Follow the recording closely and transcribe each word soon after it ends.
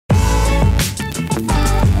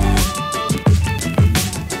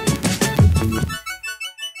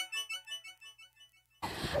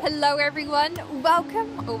Hello everyone,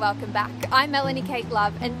 welcome or welcome back. I'm Melanie Kate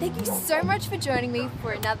Love and thank you so much for joining me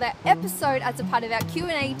for another episode as a part of our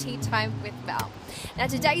Q&A Tea Time with Mel. Now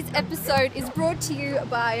today's episode is brought to you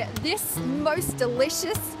by this most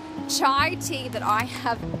delicious chai tea that I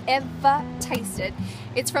have ever tasted.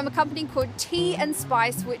 It's from a company called Tea and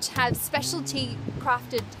Spice, which has specialty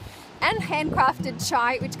crafted and handcrafted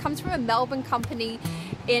chai, which comes from a Melbourne company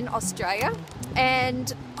in Australia.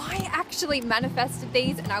 And I actually manifested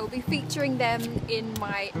these and I will be featuring them in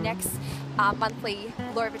my next monthly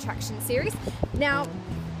Law of Attraction series. Now,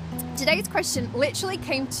 today's question literally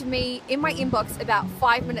came to me in my inbox about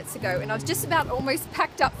 5 minutes ago, and I was just about almost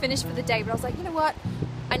packed up, finished for the day, but I was like, you know what?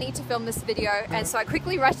 I need to film this video. And so I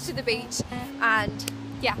quickly rushed to the beach and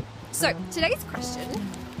yeah. So today's question,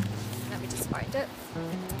 let me just find it.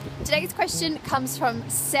 Today's question comes from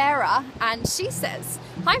Sarah and she says,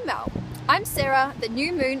 "Hi Mel, I'm Sarah, the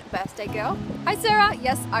new moon birthday girl." Hi Sarah,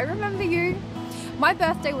 yes, I remember you. My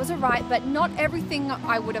birthday was alright, but not everything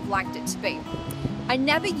I would have liked it to be. I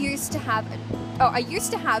used to have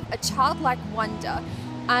a childlike wonder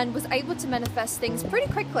and was able to manifest things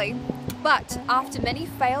pretty quickly, but after many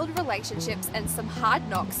failed relationships and some hard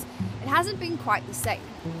knocks, it hasn't been quite the same.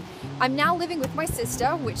 I'm now living with my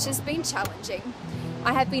sister, which has been challenging.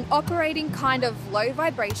 I have been operating kind of low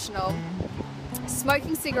vibrational,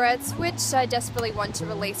 smoking cigarettes, which I desperately want to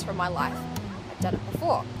release from my life. I've done it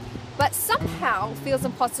before, but somehow feels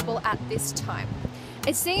impossible at this time.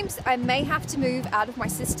 It seems I may have to move out of my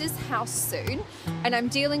sister's house soon, and I'm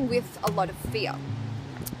dealing with a lot of fear.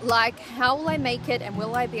 Like, how will I make it, and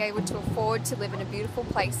will I be able to afford to live in a beautiful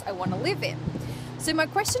place I want to live in? So my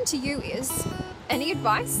question to you is, any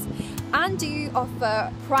advice? And do you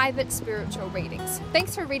offer private spiritual readings?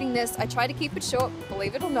 Thanks for reading this. I try to keep it short,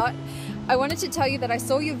 believe it or not. I wanted to tell you that I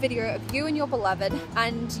saw your video of you and your beloved,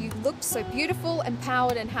 and you looked so beautiful,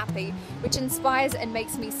 empowered and happy, which inspires and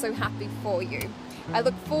makes me so happy for you. I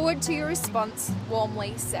look forward to your response.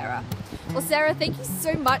 Warmly, Sarah. Well, Sarah, thank you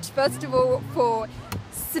so much, first of all, for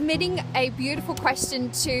submitting a beautiful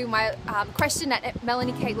question to my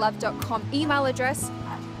question@melaniekatelove.com email address.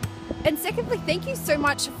 And secondly, thank you so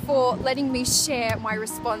much for letting me share my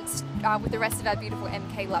response with the rest of our beautiful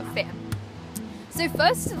MK Love fam. So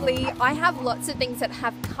firstly, I have lots of things that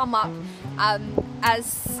have come up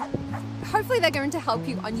as hopefully they're going to help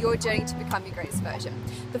you on your journey to become your greatest version.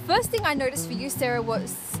 The first thing I noticed for you, Sarah,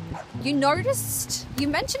 was you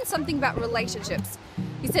mentioned something about relationships.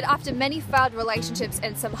 You said after many failed relationships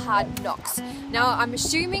and some hard knocks. Now, I'm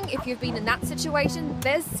assuming if you've been in that situation,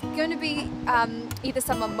 there's going to be either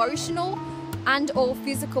some emotional and or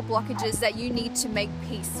physical blockages that you need to make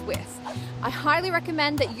peace with. I highly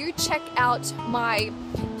recommend that you check out my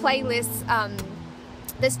playlist.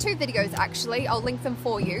 There's 2 videos actually, I'll link them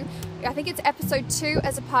for you. I think it's episode 2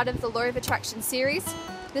 as a part of the Law of Attraction series.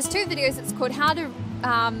 There's 2 videos, it's called How to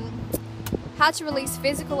Release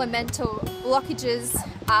Physical and Mental Blockages.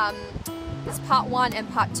 There's part 1 and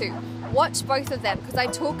part 2. Watch both of them because I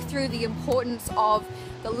talk through the importance of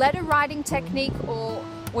the letter writing technique or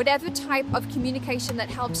whatever type of communication that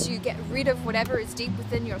helps you get rid of whatever is deep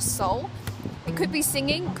within your soul. It could be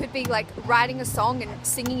singing, could be like writing a song and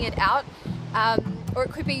singing it out, or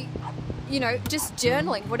it could be, you know, just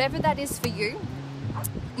journaling, whatever that is for you.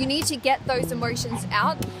 You need to get those emotions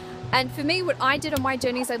out. And for me, what I did on my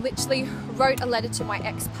journey is I literally wrote a letter to my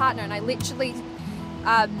ex-partner, and I literally,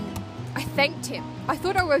 I thanked him. I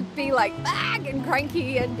thought I would be like, and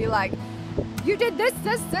cranky and be like, you did this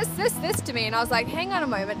to me. And I was like, hang on a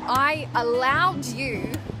moment. I allowed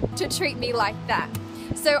you to treat me like that.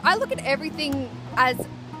 So I look at everything as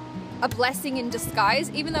a blessing in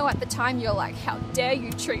disguise, even though at the time you're like, how dare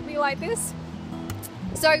you treat me like this?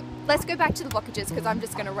 So let's go back to the blockages because I'm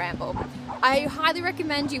just going to ramble. I highly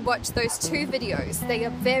recommend you watch those 2 videos. They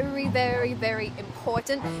are very, very, very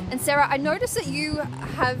important. And Sarah, I noticed that you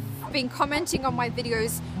have been commenting on my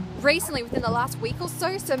videos recently within the last week or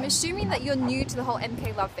so, so I'm assuming that you're new to the whole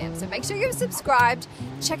MK Love fam. So make sure you're subscribed,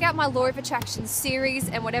 check out my Law of Attraction series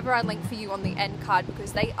and whatever I link for you on the end card,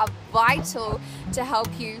 because they are vital to help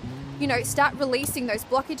you, you know, start releasing those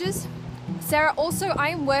blockages. Sarah, also I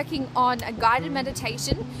am working on a guided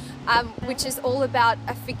meditation which is all about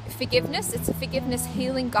forgiveness. It's a forgiveness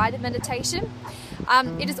healing guided meditation.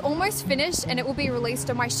 It is almost finished and it will be released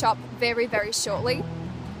on my shop very, very shortly.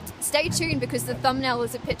 Stay tuned because the thumbnail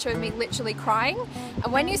is a picture of me literally crying,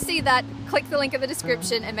 and when you see that, click the link in the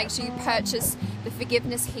description and make sure you purchase the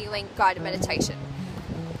forgiveness healing guided meditation,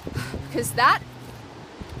 because that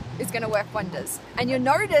is going to work wonders. And you'll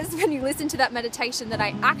notice when you listen to that meditation that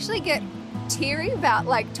I actually get teary about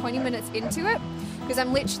like 20 minutes into it. because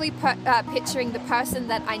I'm literally picturing the person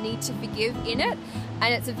that I need to forgive in it,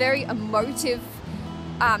 and it's a very emotive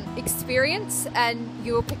experience, and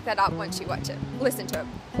you will pick that up once you watch it, listen to it.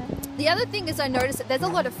 The other thing is I noticed that there's a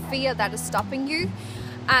lot of fear that is stopping you,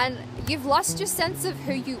 and you've lost your sense of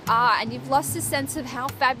who you are, and you've lost a sense of how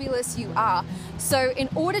fabulous you are. So in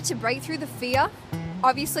order to break through the fear,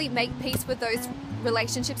 obviously make peace with those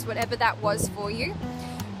relationships, whatever that was for you,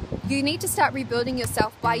 you need to start rebuilding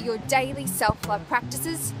yourself by your daily self-love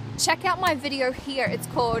practices. Check out my video here. It's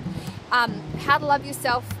called How to Love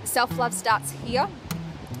Yourself. Self-love starts here.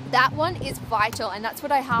 That one is vital, and that's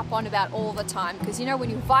what I harp on about all the time, because you know, when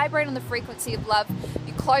you vibrate on the frequency of love,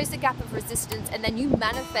 you close the gap of resistance, and then you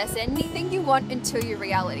manifest anything you want into your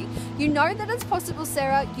reality. You know that it's possible,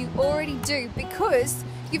 Sarah. You already do, because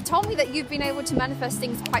you've told me that you've been able to manifest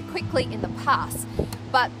things quite quickly in the past.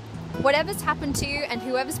 But whatever's happened to you and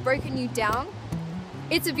whoever's broken you down,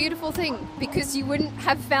 it's a beautiful thing, because you wouldn't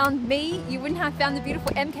have found me, you wouldn't have found the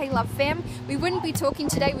beautiful MK Love fam, we wouldn't be talking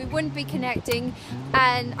today, we wouldn't be connecting,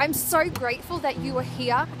 and I'm so grateful that you are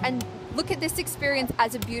here. And look at this experience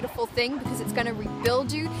as a beautiful thing, because it's going to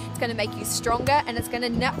rebuild you, it's going to make you stronger, and it's going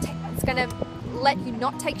to let you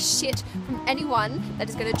not take shit from anyone that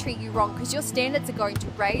is going to treat you wrong, because your standards are going to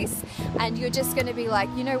raise, and you're just going to be like,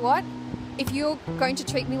 you know what, if you're going to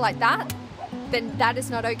treat me like that, then that is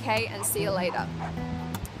not okay, and see you later.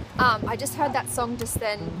 I just heard that song just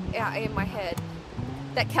then in my head.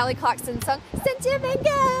 That Kelly Clarkson song, since you've been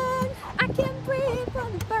gone, I can't breathe for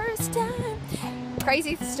the first time.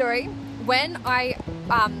 Crazy story. When I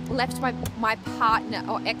left my partner,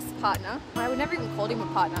 or ex-partner, I would never even called him a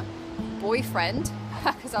partner, boyfriend,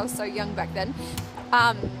 because I was so young back then.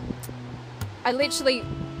 I literally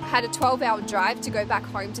had a 12-hour drive to go back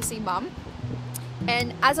home to see mum.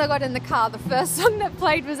 And as I got in the car, the first song that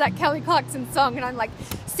played was that Kelly Clarkson song, and I'm like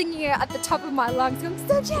singing it at the top of my lungs, going,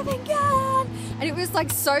 "Since you've been gone." And it was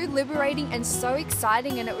like so liberating and so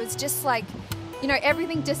exciting, and it was just like, you know,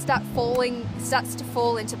 everything just starts to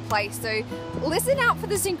fall into place. So listen out for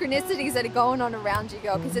the synchronicities that are going on around you,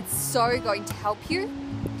 girl, because it's so going to help you.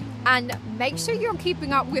 And make sure you're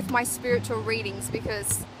keeping up with my spiritual readings,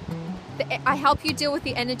 because I help you deal with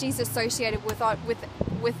the energies associated with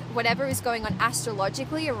whatever is going on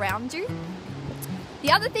astrologically around you.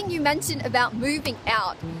 The other thing you mentioned about moving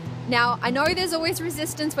out. Now, I know there's always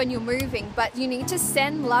resistance when you're moving, but you need to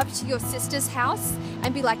send love to your sister's house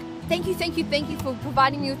and be like, thank you for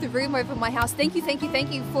providing me with a room over my house. Thank you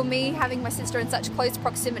for me having my sister in such close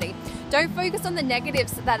proximity. Don't focus on the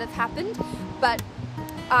negatives that have happened, but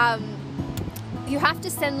you have to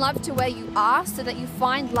send love to where you are so that you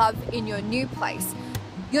find love in your new place.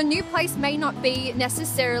 Your new place may not be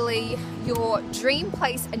necessarily your dream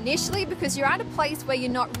place initially, because you're at a place where you're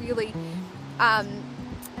not really,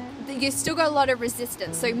 you still got a lot of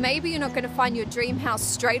resistance. So maybe you're not going to find your dream house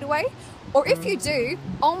straight away. Or if you do,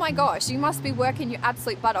 oh my gosh, you must be working your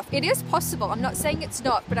absolute butt off. It is possible. I'm not saying it's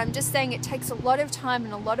not, but I'm just saying it takes a lot of time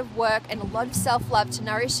and a lot of work and a lot of self-love to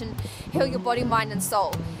nourish and heal your body, mind, and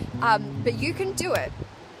soul. But you can do it.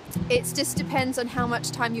 It just depends on how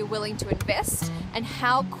much time you're willing to invest and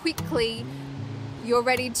how quickly you're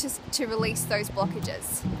ready to release those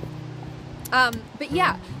blockages. But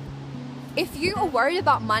yeah, if you are worried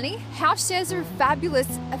about money, house shares are a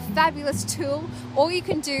fabulous tool. Or you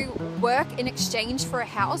can do work in exchange for a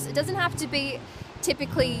house. It doesn't have to be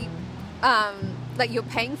typically like you're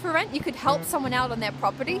paying for rent. You could help someone out on their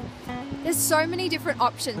property. There's so many different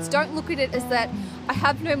options. Don't look at it as that I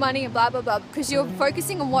have no money and blah blah blah, because you're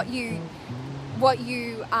focusing on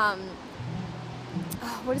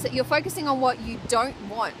you're focusing on what you don't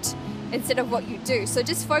want instead of what you do. So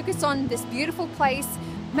just focus on this beautiful place.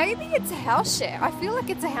 Maybe it's a house share. I feel like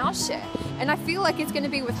it's a house share, and I feel like it's going to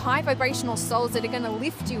be with high vibrational souls that are going to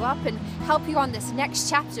lift you up and help you on this next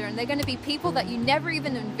chapter. And they're going to be people that you never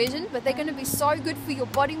even envisioned, but they're going to be so good for your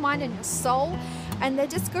body, mind, and your soul. And they're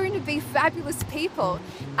just going to be fabulous people.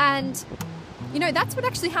 And you know, that's what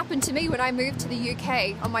actually happened to me when I moved to the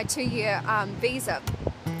UK on my 2-year visa.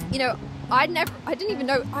 You know, I didn't even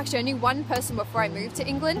know, actually I knew one person before I moved to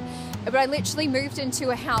England, but I literally moved into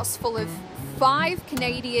a house full of 5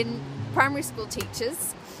 Canadian primary school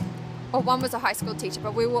teachers, or one was a high school teacher,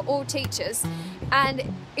 but we were all teachers,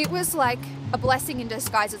 and it was like a blessing in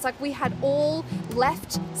disguise. It's like we had all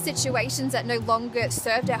left situations that no longer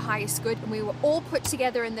served our highest good, and we were all put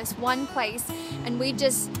together in this one place, and we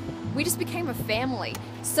just became a family.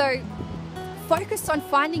 So focus on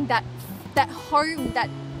finding that home,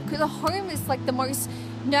 because a home is like the most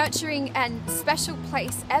nurturing and special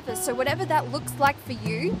place ever. So whatever that looks like for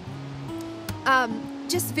you,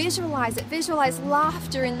 just visualize it. Visualize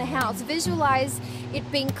laughter in the house. Visualize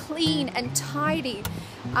it being clean and tidy.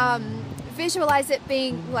 Visualize it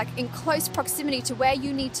being like in close proximity to where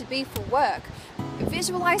you need to be for work.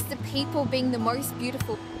 Visualize the people being the most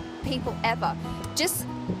beautiful people ever. Just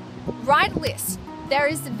write a list. There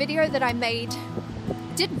is a video that I made,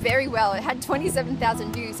 did very well. It had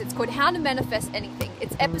 27,000 views. It's called How to Manifest Anything.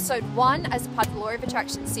 It's episode 1 as part of the Law of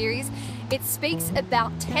Attraction series. It speaks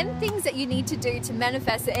about 10 things that you need to do to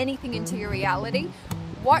manifest anything into your reality.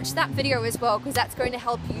 Watch that video as well, because that's going to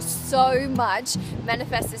help you so much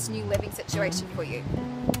manifest this new living situation for you.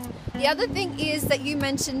 The other thing is that you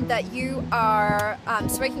mentioned that you are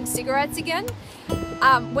smoking cigarettes again.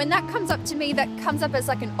 When that comes up to me, that comes up as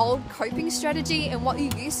like an old coping strategy and what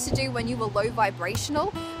you used to do when you were low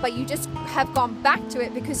vibrational, but you just have gone back to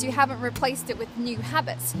it because you haven't replaced it with new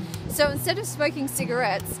habits. So instead of smoking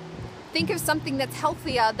cigarettes, think of something that's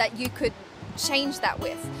healthier that you could change that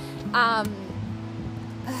with.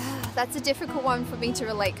 That's a difficult one for me to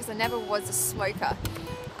relate because I never was a smoker.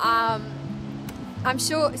 I'm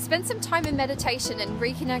sure spend some time in meditation and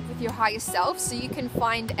reconnect with your higher self so you can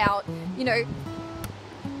find out, you know,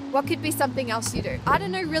 what could be something else you do. I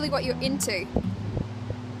don't know really what you're into.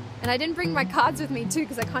 And I didn't bring my cards with me too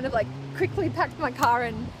because I kind of like quickly packed my car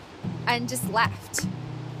and just left.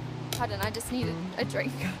 I don't know, I just needed a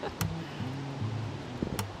drink.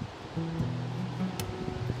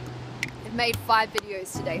 I've made 5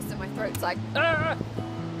 videos today, so my throat's like, "Argh!"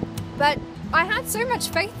 But I had so much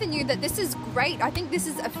faith in you that this is great. I think this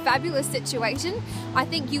is a fabulous situation. I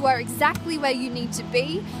think you are exactly where you need to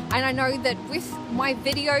be. And I know that with my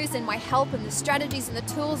videos and my help and the strategies and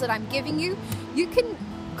the tools that I'm giving you, you can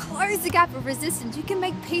close the gap of resistance. You can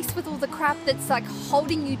make peace with all the crap that's like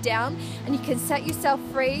holding you down, and you can set yourself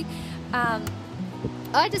free.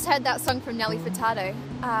 I just heard that song from Nelly Furtado.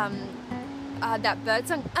 That bird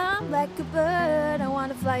song, I'm like a bird, I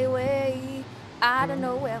want to fly away, I don't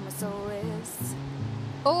know where my soul is.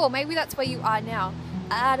 Oh, maybe that's where you are now.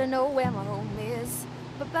 I don't know where my home is.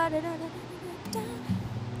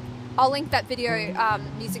 I'll link that video,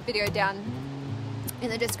 music video down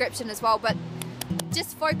in the description as well, but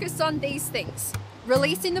just focus on these things.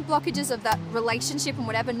 Releasing the blockages of that relationship and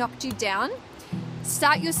whatever knocked you down.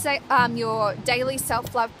 Start your daily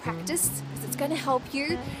self-love practice because it's going to help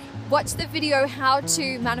you. Watch the video, How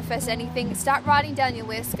to Manifest Anything. Start writing down your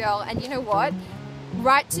list, girl. And you know what?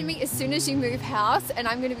 Write to me as soon as you move house, and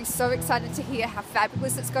I'm going to be so excited to hear how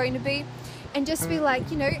fabulous it's going to be. And just be like,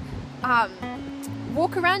 you know,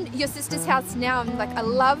 walk around your sister's house now and like, I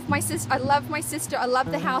love my sister, I love my sister, I love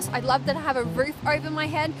the house, I love that I have a roof over my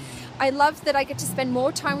head. I love that I get to spend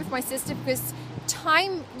more time with my sister, because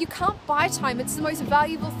time, you can't buy time. It's the most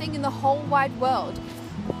valuable thing in the whole wide world.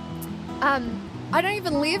 I don't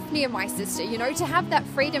even live near my sister, you know, to have that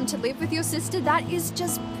freedom to live with your sister, that is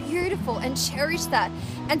just beautiful, and cherish that.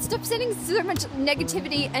 And stop sending so much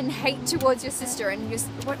negativity and hate towards your sister. And just,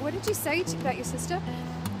 what did you say about your sister?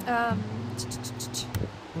 I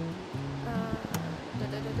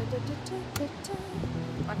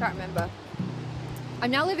can't remember.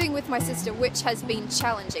 I'm now living with my sister, which has been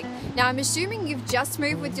challenging. Now, I'm assuming you've just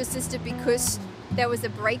moved with your sister because there was a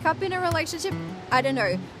breakup in a relationship. I don't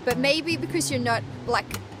know, but maybe because you're not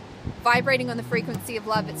like vibrating on the frequency of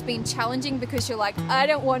love, it's been challenging because you're like, I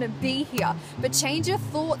don't want to be here. But change your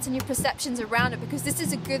thoughts and your perceptions around it, because this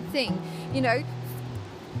is a good thing. You know,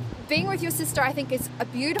 being with your sister, I think, is a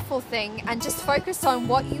beautiful thing, and just focus on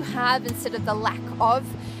what you have instead of the lack of.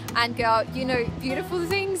 And girl, you know, beautiful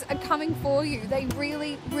things are coming for you. They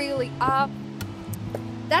really, really are.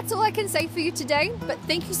 That's all I can say for you today, but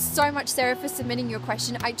thank you so much, Sarah, for submitting your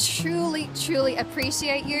question. I truly, truly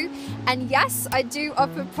appreciate you. And yes, I do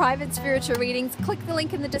offer private spiritual readings. Click the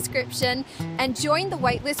link in the description and join the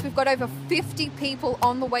waitlist. We've got over 50 people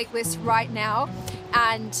on the waitlist right now,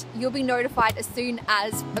 and you'll be notified as soon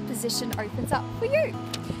as a position opens up for you.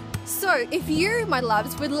 So if you, my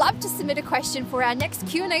loves, would love to submit a question for our next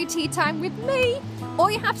Q&A tea time with me, all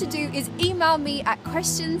you have to do is email me at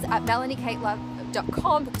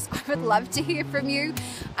questions@melaniekatelove.com, because I would love to hear from you.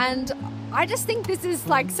 And I just think this is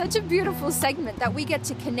like such a beautiful segment that we get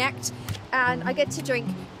to connect, and I get to drink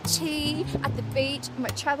tea at the beach in my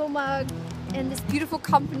travel mug, and this beautiful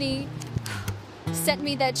company sent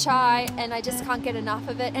me their chai, and I just can't get enough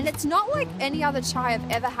of it. And it's not like any other chai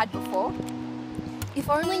I've ever had before. If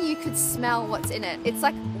only you could smell what's in it. It's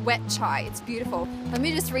like wet chai. It's beautiful. Let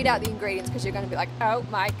me just read out the ingredients, because you're going to be like, oh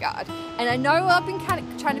my God. And I know I've been kind of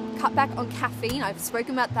trying to cut back on caffeine. I've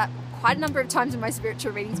spoken about that quite a number of times in my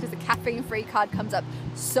spiritual readings, because the caffeine-free card comes up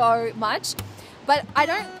so much. But I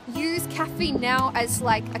don't use caffeine now as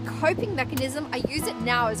like a coping mechanism. I use it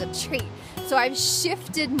now as a treat. So I've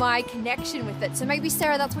shifted my connection with it. So maybe,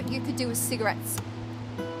 Sarah, that's what you could do with cigarettes.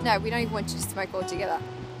 No, we don't even want you to smoke altogether.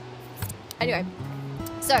 Anyway,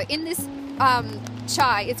 so in this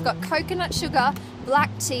chai, it's got coconut sugar, black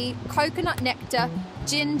tea, coconut nectar,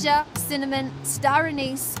 ginger, cinnamon, star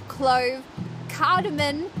anise, clove,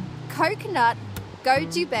 cardamom, coconut,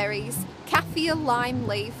 goji berries, kaffir lime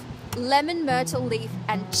leaf, lemon myrtle leaf,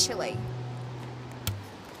 and chili.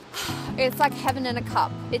 It's like heaven in a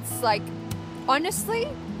cup. It's like, honestly,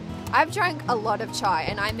 I've drank a lot of chai,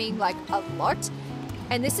 and I mean like a lot.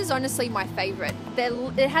 And this is honestly my favorite.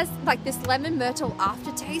 It has like this lemon myrtle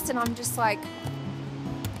aftertaste, and I'm just like,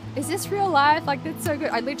 is this real life? Like, that's so good.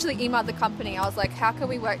 I literally emailed the company. I was like, how can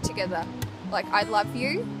we work together? Like, I love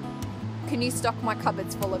you. Can you stock my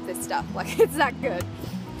cupboards full of this stuff? Like, it's that good.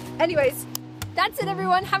 Anyways, that's it,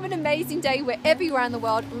 everyone. Have an amazing day wherever you are in the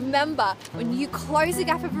world. Remember, when you close the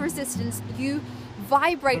gap of resistance, you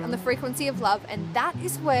vibrate on the frequency of love, and that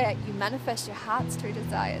is where you manifest your heart's true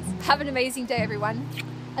desires. Have an amazing day, everyone.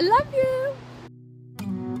 I love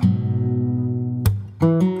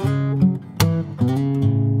you.